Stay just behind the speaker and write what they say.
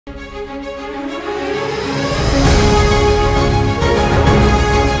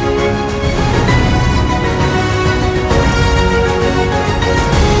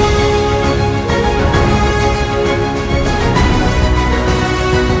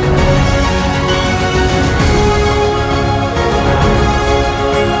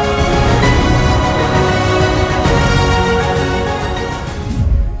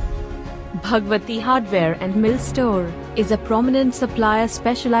Bhagwati Hardware and Mill Store is a prominent supplier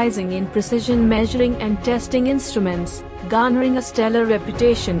specializing in precision measuring and testing instruments, garnering a stellar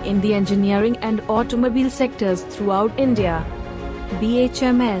reputation in the engineering and automobile sectors throughout India.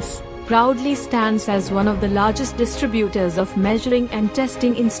 BHMS proudly stands as one of the largest distributors of measuring and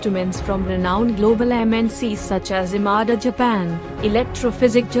testing instruments from renowned global MNCs such as Imada Japan,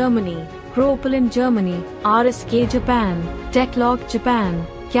 Electrophysic Germany, Propel Germany, RSK Japan, Techlog Japan,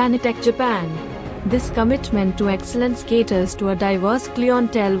 Canitech Japan. This commitment to excellence caters to a diverse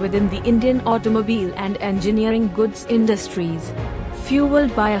clientele within the Indian automobile and engineering goods industries.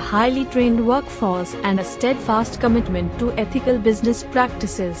 Fueled by a highly trained workforce and a steadfast commitment to ethical business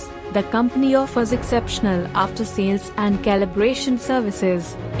practices, the company offers exceptional after-sales and calibration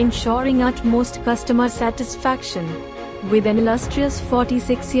services, ensuring utmost customer satisfaction. With an illustrious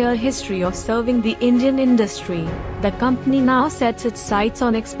 46-year history of serving the Indian industry, the company now sets its sights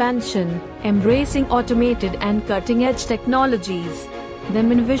on expansion, embracing automated and cutting-edge technologies.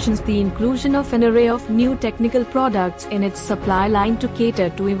 Them envisions the inclusion of an array of new technical products in its supply line to cater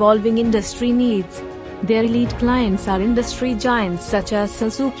to evolving industry needs. Their elite clients are industry giants such as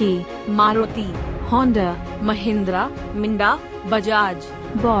Suzuki, Maruti, Honda, Mahindra, Minda, Bajaj,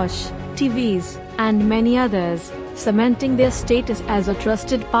 Bosch, TVS, and many others, cementing their status as a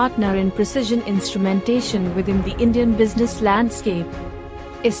trusted partner in precision instrumentation within the Indian business landscape.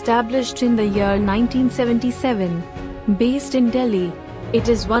 Established in the year 1977, based in Delhi, it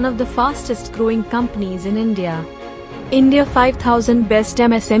is one of the fastest growing companies in India. India 5000 Best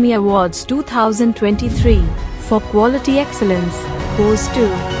MSME Awards 2023 for quality excellence goes to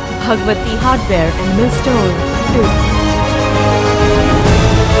Bhagwati Hardware and Mill Store.